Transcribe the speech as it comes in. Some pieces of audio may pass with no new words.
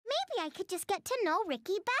I could just get to know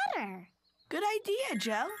Ricky better. Good idea,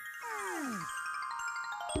 Joe.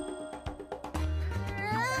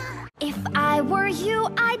 If I were you,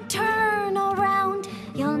 I'd turn around.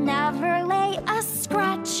 You'll never lay a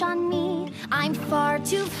scratch on me. I'm far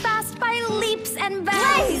too fast by leaps and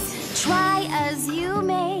bounds. Try as you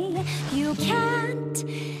may, you can't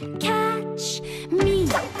catch me.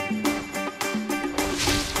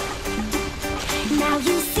 Now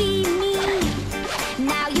you see me,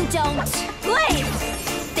 now you don't. Blaze!